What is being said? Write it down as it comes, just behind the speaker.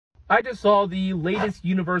I just saw the latest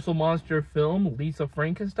Universal Monster film, Lisa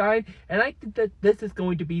Frankenstein, and I think that this is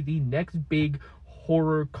going to be the next big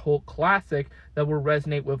horror cult classic that will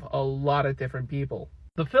resonate with a lot of different people.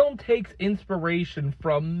 The film takes inspiration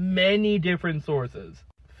from many different sources.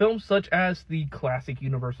 Films such as the classic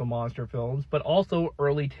Universal Monster films, but also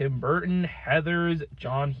early Tim Burton, Heathers,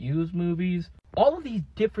 John Hughes movies. All of these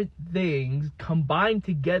different things combine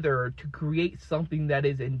together to create something that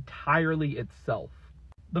is entirely itself.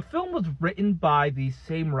 The film was written by the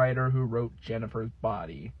same writer who wrote Jennifer's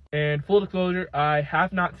Body. And full disclosure, I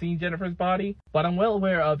have not seen Jennifer's Body, but I'm well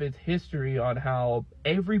aware of its history on how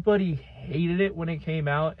everybody hated it when it came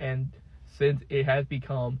out, and since it has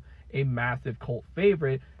become a massive cult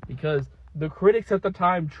favorite because the critics at the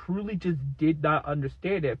time truly just did not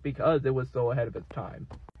understand it because it was so ahead of its time.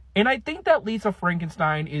 And I think that Lisa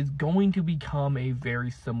Frankenstein is going to become a very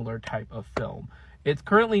similar type of film. It's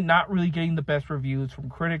currently not really getting the best reviews from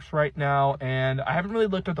critics right now, and I haven't really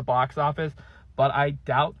looked at the box office, but I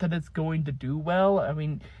doubt that it's going to do well. I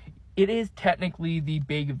mean, it is technically the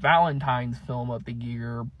big Valentines film of the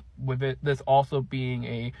year, with this also being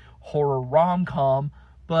a horror rom-com,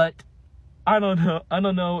 but I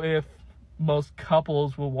don't know if most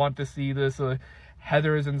couples will want to see this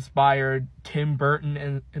Heathers-inspired, Tim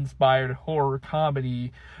Burton-inspired horror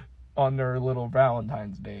comedy on their little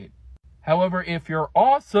Valentine's date. However, if you're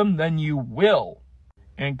awesome, then you will.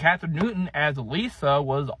 And Catherine Newton as Lisa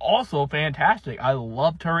was also fantastic. I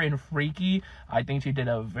loved her in Freaky. I think she did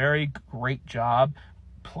a very great job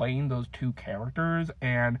playing those two characters,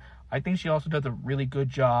 and I think she also does a really good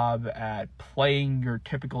job at playing your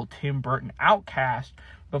typical Tim Burton outcast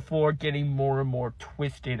before getting more and more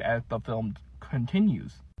twisted as the film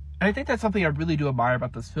continues. And I think that's something I really do admire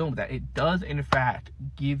about this film, that it does in fact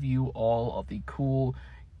give you all of the cool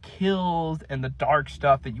kills and the dark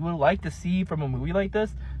stuff that you would like to see from a movie like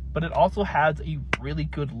this, but it also has a really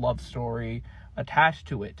good love story attached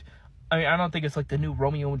to it. I mean, I don't think it's like the new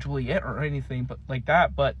Romeo and Juliet or anything but like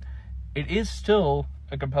that, but it is still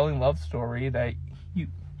a compelling love story that you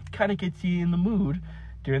kind of gets you in the mood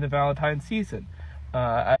during the Valentine's season.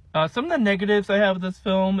 Some of the negatives I have with this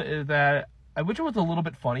film is that I wish it was a little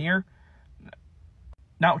bit funnier.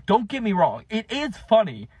 Now, don't get me wrong, it is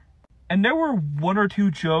funny. And there were one or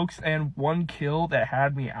two jokes and one kill that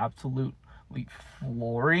had me absolutely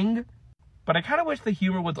flooring. But I kind of wish the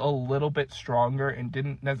humor was a little bit stronger and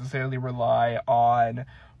didn't necessarily rely on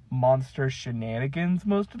monster shenanigans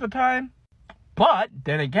most of the time. But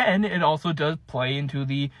then again, it also does play into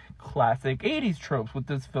the classic 80s tropes, what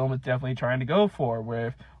this film is definitely trying to go for,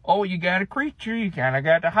 where, oh, you got a creature, you kind of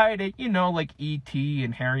got to hide it, you know, like E.T.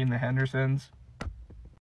 and Harry and the Hendersons.